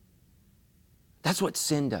 That's what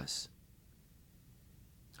sin does.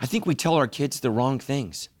 I think we tell our kids the wrong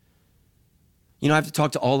things. You know, I have to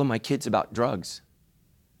talk to all of my kids about drugs.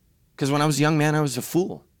 Because when I was a young man, I was a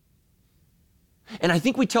fool. And I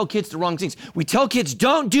think we tell kids the wrong things. We tell kids,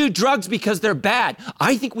 don't do drugs because they're bad.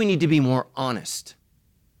 I think we need to be more honest.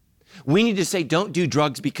 We need to say, don't do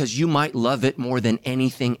drugs because you might love it more than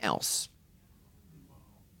anything else.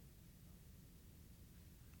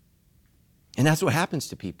 And that's what happens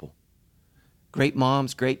to people. Great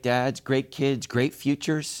moms, great dads, great kids, great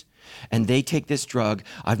futures. And they take this drug.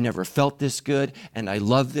 I've never felt this good, and I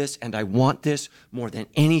love this, and I want this more than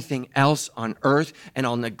anything else on earth. And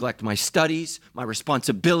I'll neglect my studies, my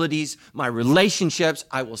responsibilities, my relationships.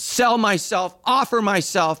 I will sell myself, offer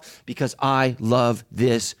myself, because I love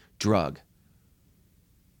this drug.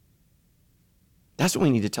 That's what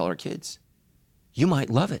we need to tell our kids. You might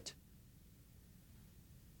love it.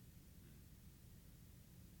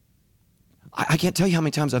 I can't tell you how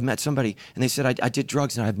many times I've met somebody and they said, I did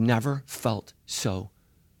drugs and I've never felt so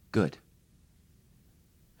good.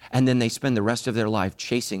 And then they spend the rest of their life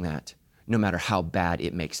chasing that, no matter how bad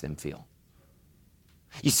it makes them feel.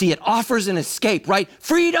 You see, it offers an escape, right?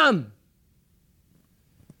 Freedom!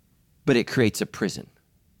 But it creates a prison.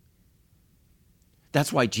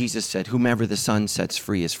 That's why Jesus said, whomever the Son sets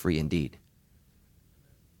free is free indeed.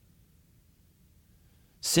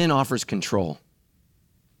 Sin offers control.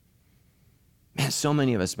 Man, so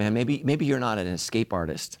many of us, man, maybe you're not an escape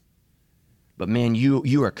artist, but man,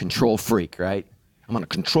 you are a control freak, right? I'm going to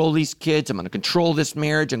control these kids. I'm going to control this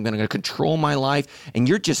marriage. I'm going to control my life. And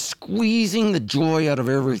you're just squeezing the joy out of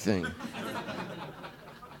everything.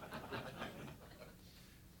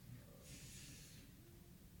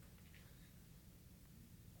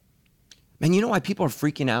 Man, you know why people are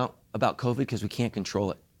freaking out about COVID? Because we can't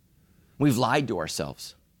control it. We've lied to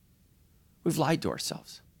ourselves. We've lied to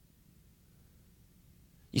ourselves.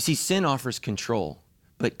 You see, sin offers control,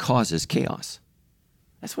 but causes chaos.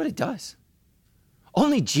 That's what it does.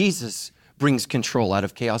 Only Jesus brings control out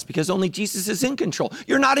of chaos because only Jesus is in control.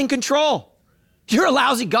 You're not in control. You're a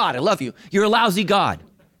lousy God. I love you. You're a lousy God.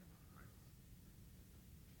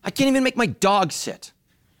 I can't even make my dog sit.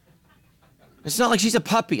 It's not like she's a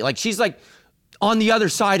puppy. Like she's like on the other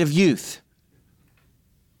side of youth.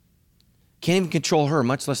 Can't even control her,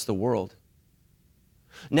 much less the world.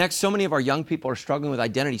 Next, so many of our young people are struggling with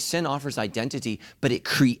identity. Sin offers identity, but it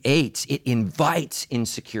invites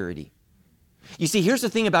insecurity. You see, here's the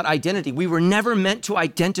thing about identity. We were never meant to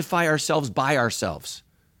identify ourselves by ourselves.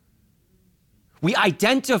 We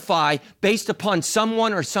identify based upon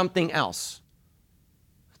someone or something else.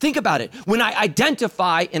 Think about it. When I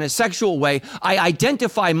identify in a sexual way, I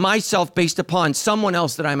identify myself based upon someone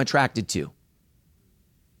else that I'm attracted to.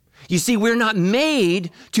 You see, we're not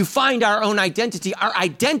made to find our own identity. Our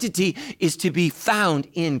identity is to be found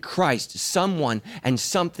in Christ, someone and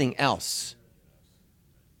something else.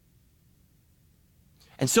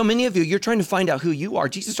 And so many of you, you're trying to find out who you are.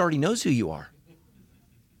 Jesus already knows who you are.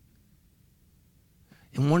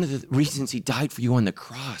 And one of the reasons he died for you on the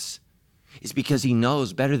cross is because he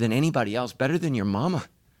knows better than anybody else, better than your mama,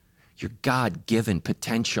 your God-given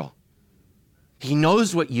potential. He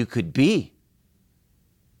knows what you could be.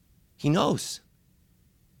 He knows.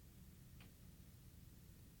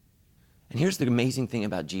 And here's the amazing thing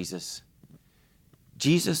about Jesus.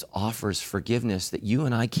 Jesus offers forgiveness that you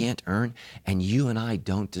and I can't earn and you and I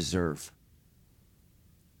don't deserve.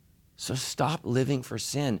 So stop living for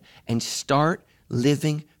sin and start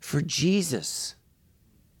living for Jesus.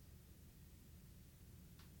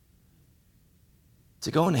 To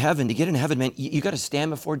go in heaven, to get in heaven, man, you got to stand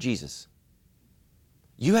before Jesus.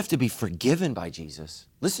 You have to be forgiven by Jesus.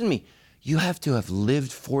 Listen to me. You have to have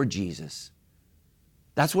lived for Jesus.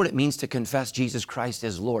 That's what it means to confess Jesus Christ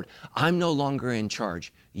as Lord. I'm no longer in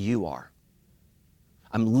charge. You are.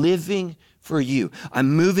 I'm living for you.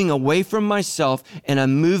 I'm moving away from myself and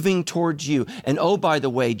I'm moving towards you. And oh, by the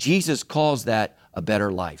way, Jesus calls that a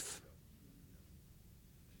better life.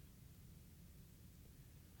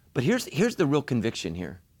 But here's the real conviction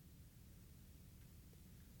here.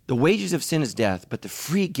 The wages of sin is death, but the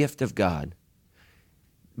free gift of God,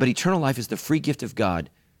 but eternal life is the free gift of God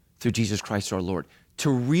through Jesus Christ our Lord. To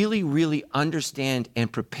really, really understand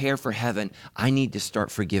and prepare for heaven, I need to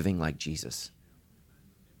start forgiving like Jesus.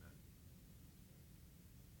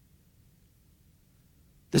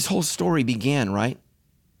 This whole story began, right,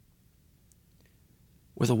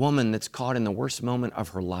 with a woman that's caught in the worst moment of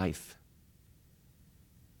her life.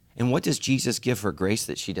 And what does Jesus give her? Grace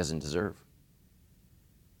that she doesn't deserve.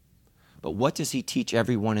 But what does he teach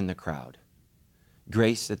everyone in the crowd?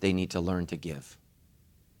 Grace that they need to learn to give.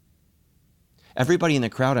 Everybody in the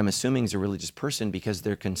crowd, I'm assuming, is a religious person because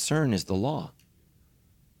their concern is the law.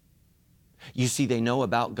 You see, they know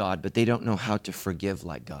about God, but they don't know how to forgive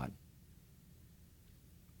like God.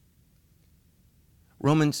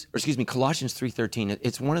 Colossians 3:13,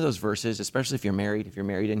 it's one of those verses, especially if you're married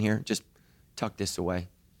in here, just tuck this away.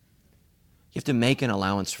 You have to make an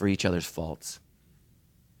allowance for each other's faults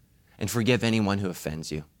and forgive anyone who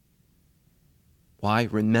offends you. Why?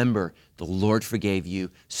 Remember, the Lord forgave you,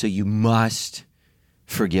 so you must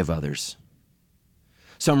forgive others.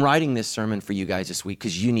 So I'm writing this sermon for you guys this week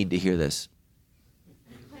because you need to hear this.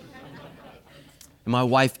 And my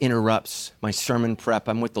wife interrupts my sermon prep.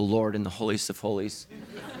 I'm with the Lord in the holiest of holies.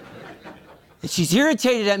 And she's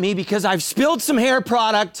irritated at me because I've spilled some hair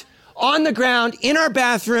product on the ground in our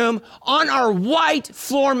bathroom on our white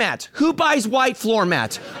floor mats. Who buys white floor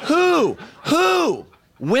mats? Who?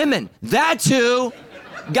 Women. That's who.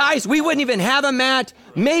 Guys, we wouldn't even have a mat,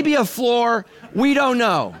 maybe a floor. We don't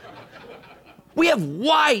know. We have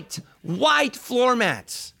white floor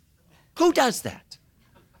mats. Who does that?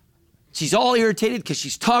 She's all irritated because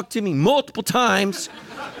she's talked to me multiple times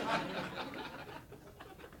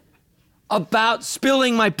about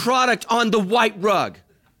spilling my product on the white rug.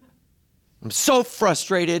 I'm so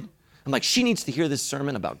frustrated. I'm like, she needs to hear this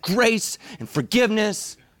sermon about grace and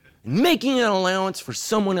forgiveness and making an allowance for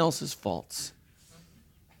someone else's faults.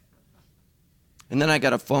 And then I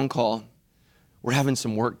got a phone call. We're having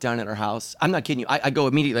some work done at our house. I'm not kidding you. I go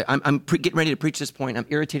immediately. I'm getting ready to preach this point. I'm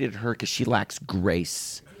irritated at her because she lacks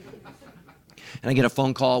grace. And I get a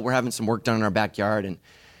phone call. We're having some work done in our backyard, and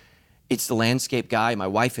it's the landscape guy. My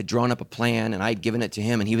wife had drawn up a plan, and I had given it to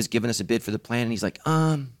him, and he was giving us a bid for the plan. And he's like,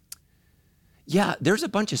 yeah, there's a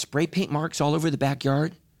bunch of spray paint marks all over the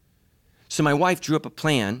backyard. So my wife drew up a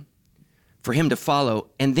plan for him to follow,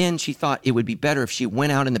 and then she thought it would be better if she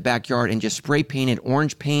went out in the backyard and just spray painted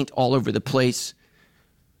orange paint all over the place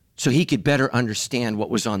so he could better understand what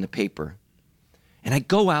was on the paper. And I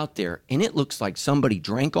go out there, and it looks like somebody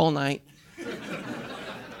drank all night.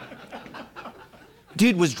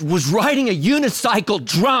 Dude was riding a unicycle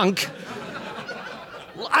drunk.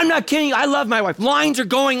 I'm not kidding you. I love my wife. Lines are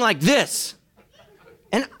going like this.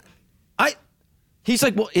 And he's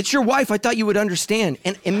like, well, it's your wife. I thought you would understand.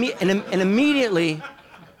 And immediately,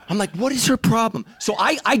 I'm like, what is her problem? So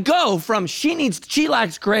I go from she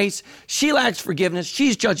lacks grace, she lacks forgiveness,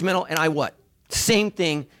 she's judgmental, and I what? Same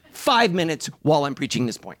thing, 5 minutes while I'm preaching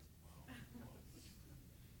this point.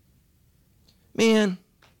 Man,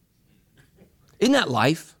 isn't that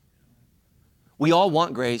life? We all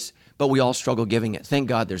want grace, but we all struggle giving it. Thank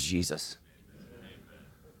God there's Jesus.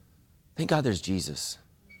 Thank God there's Jesus.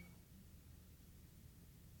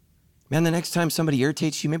 Man, the next time somebody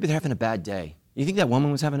irritates you, maybe they're having a bad day. You think that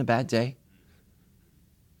woman was having a bad day?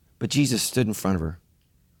 But Jesus stood in front of her,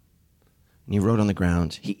 and he wrote on the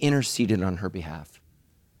ground. He interceded on her behalf,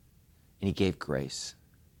 and he gave grace.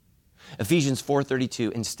 Ephesians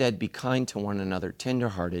 4:32, instead be kind to one another,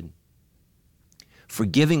 tenderhearted,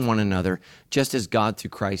 forgiving one another, just as God through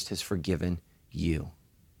Christ has forgiven you.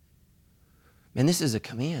 Man, this is a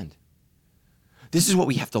command. This is what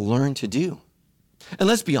we have to learn to do. And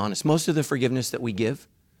let's be honest, most of the forgiveness that we give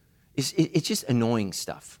it's just annoying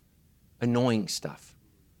stuff. Annoying stuff.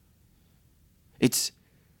 It's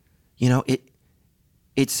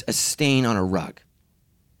a stain on a rug.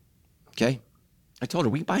 Okay? I told her,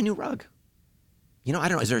 we can buy a new rug. I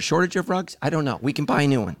don't know, is there a shortage of rugs? I don't know. We can buy a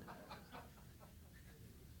new one.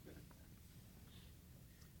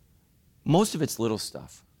 Most of it's little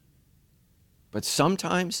stuff. But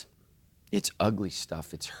sometimes it's ugly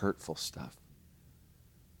stuff. It's hurtful stuff.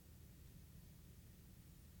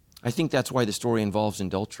 I think that's why the story involves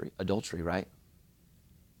adultery, right?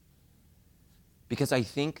 Because I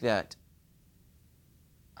think that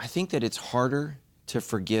it's harder to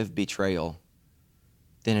forgive betrayal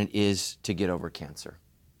than it is to get over cancer.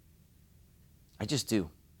 I just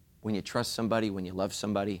do. When you trust somebody, when you love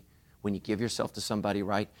somebody, when you give yourself to somebody,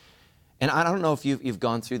 right? And I don't know if you've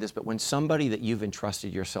gone through this, but when somebody that you've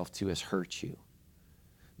entrusted yourself to has hurt you,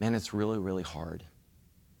 man, it's really, really hard.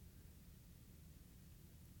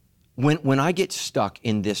 When I get stuck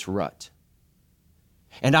in this rut,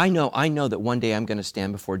 and I know that one day I'm going to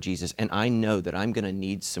stand before Jesus, and I know that I'm going to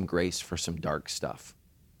need some grace for some dark stuff.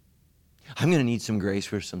 I'm going to need some grace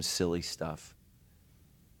for some silly stuff.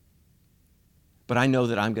 But I know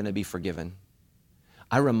that I'm going to be forgiven.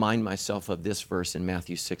 I remind myself of this verse in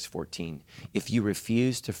Matthew 6:14. If you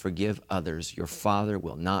refuse to forgive others, your Father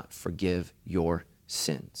will not forgive your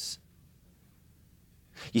sins.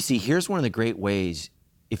 You see, here's one of the great ways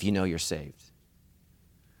if you know you're saved.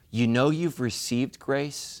 You know you've received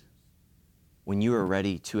grace when you are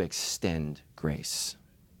ready to extend grace.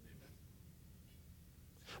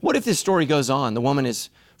 What if this story goes on? The woman is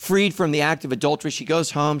freed from the act of adultery. She goes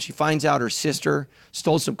home. She finds out her sister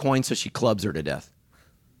stole some coins, so she clubs her to death.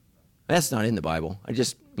 That's not in the Bible. I'm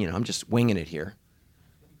just winging it here.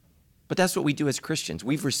 But that's what we do as Christians.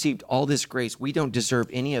 We've received all this grace. We don't deserve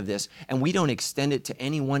any of this, and we don't extend it to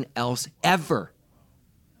anyone else ever.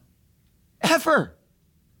 Ever.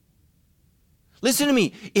 Listen to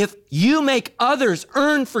me. If you make others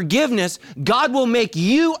earn forgiveness, God will make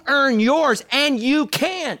you earn yours, and you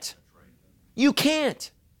can't. You can't.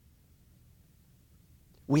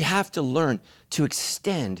 We have to learn to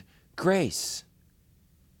extend grace.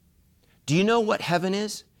 Do you know what heaven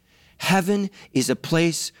is? Heaven is a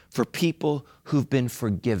place for people who've been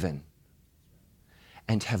forgiven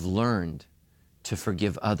and have learned to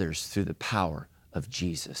forgive others through the power of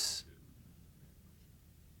Jesus.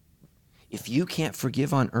 If you can't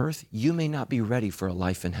forgive on earth, you may not be ready for a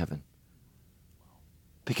life in heaven.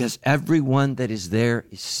 Because everyone that is there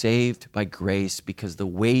is saved by grace, because the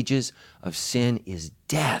wages of sin is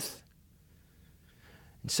death.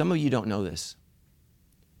 And some of you don't know this.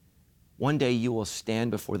 One day you will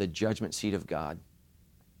stand before the judgment seat of God.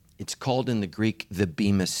 It's called in the Greek the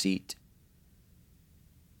Bema seat.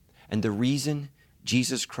 And the reason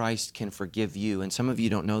Jesus Christ can forgive you, and some of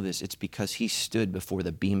you don't know this, it's because he stood before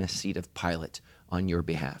the Bema seat of Pilate on your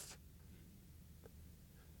behalf.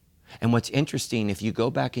 And what's interesting, if you go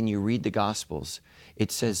back and you read the Gospels, it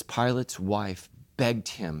says Pilate's wife begged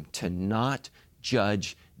him to not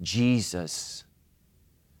judge Jesus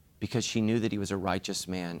because she knew that he was a righteous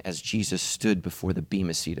man as Jesus stood before the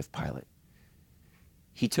Bema seat of Pilate.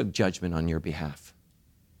 He took judgment on your behalf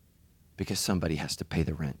because somebody has to pay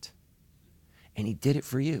the rent. And he did it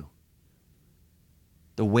for you.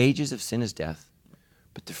 The wages of sin is death,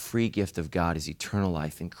 but the free gift of God is eternal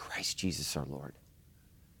life in Christ Jesus our Lord.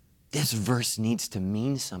 This verse needs to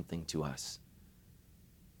mean something to us.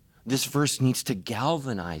 This verse needs to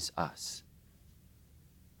galvanize us.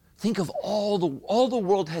 Think of all the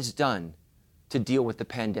world has done to deal with the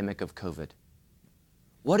pandemic of COVID.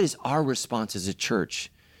 What is our response as a church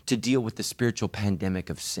to deal with the spiritual pandemic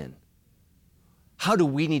of sin? How do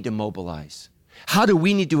we need to mobilize? How do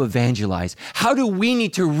we need to evangelize? How do we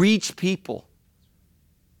need to reach people?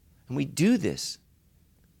 And we do this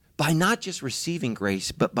by not just receiving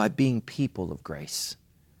grace, but by being people of grace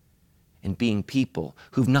and being people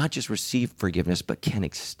who've not just received forgiveness, but can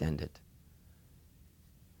extend it.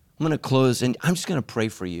 I'm going to close, and I'm just going to pray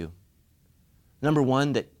for you. Number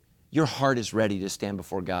one, that your heart is ready to stand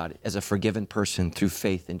before God as a forgiven person through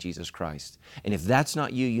faith in Jesus Christ. And if that's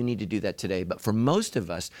not you, you need to do that today. But for most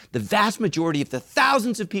of us, the vast majority of the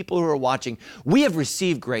thousands of people who are watching, we have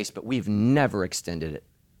received grace, but we've never extended it.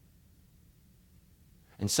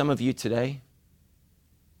 And some of you today,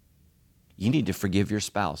 you need to forgive your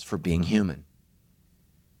spouse for being human.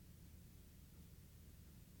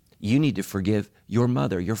 You need to forgive your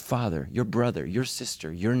mother, your father, your brother, your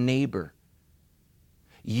sister, your neighbor.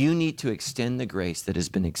 You need to extend the grace that has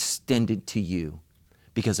been extended to you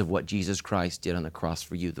because of what Jesus Christ did on the cross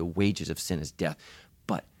for you. The wages of sin is death,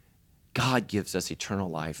 but God gives us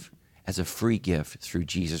eternal life as a free gift through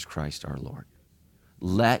Jesus Christ our Lord.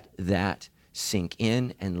 Let that sink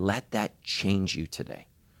in and let that change you today.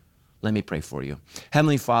 Let me pray for you.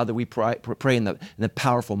 Heavenly Father, we pray in the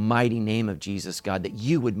powerful, mighty name of Jesus, God, that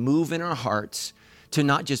you would move in our hearts to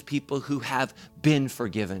not just people who have been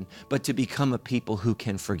forgiven, but to become a people who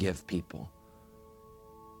can forgive people.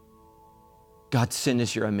 God, send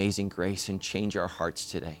us your amazing grace and change our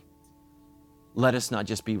hearts today. Let us not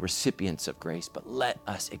just be recipients of grace, but let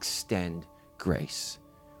us extend grace.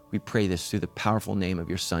 We pray this through the powerful name of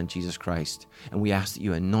your Son, Jesus Christ, and we ask that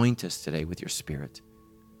you anoint us today with your Spirit.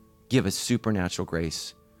 Give us supernatural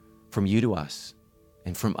grace from you to us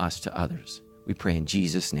and from us to others. We pray in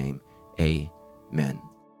Jesus' name, amen.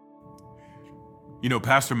 You know,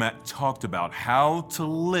 Pastor Matt talked about how to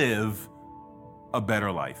live a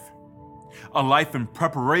better life, a life in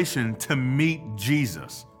preparation to meet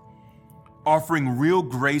Jesus. Offering real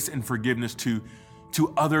grace and forgiveness to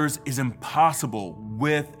others is impossible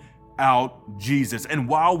without Jesus. And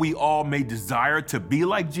while we all may desire to be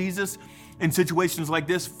like Jesus, in situations like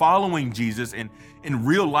this, following Jesus in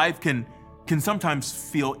real life can sometimes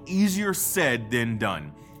feel easier said than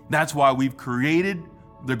done. That's why we've created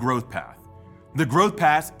the Growth Path. The Growth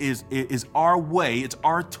Path is our way, it's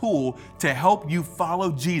our tool to help you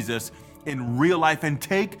follow Jesus in real life and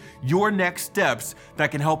take your next steps that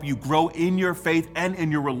can help you grow in your faith and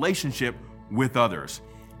in your relationship with others.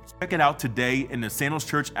 Check it out today in the Sandals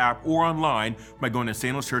Church app or online by going to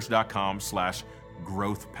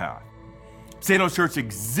sandalschurch.com/growthpath. Sandals Church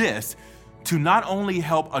exists to not only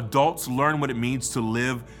help adults learn what it means to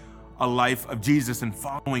live a life of Jesus and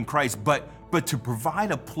following Christ, but to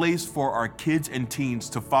provide a place for our kids and teens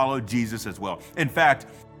to follow Jesus as well. In fact,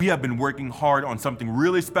 we have been working hard on something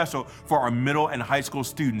really special for our middle and high school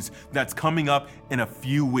students that's coming up in a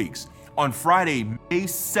few weeks. On Friday, May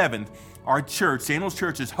 7th, our church, Sandals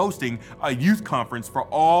Church, is hosting a youth conference for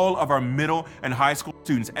all of our middle and high school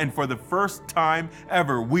students. And for the first time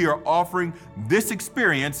ever, we are offering this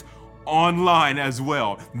experience online as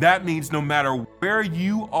well. That means no matter where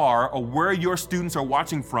you are or where your students are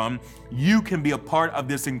watching from, you can be a part of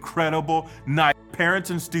this incredible night. Parents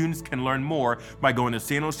and students can learn more by going to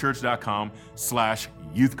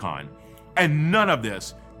sandalschurch.com/youthcon. And none of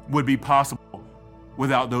this would be possible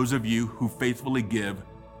without those of you who faithfully give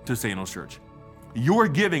to Sandals Church. Your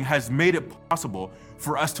giving has made it possible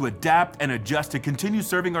for us to adapt and adjust to continue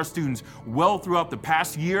serving our students well throughout the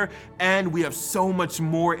past year, and we have so much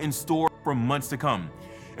more in store for months to come.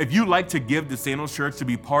 If you'd like to give to Sandals Church to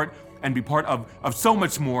be part of so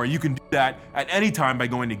much more, you can do that at any time by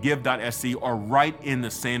going to give.sc or right in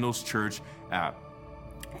the Sandals Church app.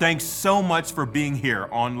 Thanks so much for being here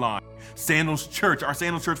online. Sandals Church, our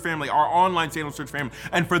Sandals Church family, our online Sandals Church family.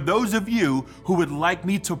 And for those of you who would like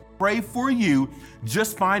me to pray for you,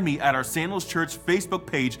 just find me at our Sandals Church Facebook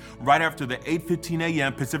page right after the 8:15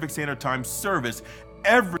 a.m. Pacific Standard Time service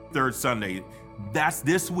every third Sunday. That's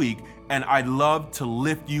this week, and I'd love to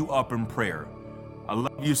lift you up in prayer. I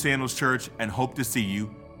love you, Sandals Church, and hope to see you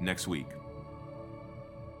next week.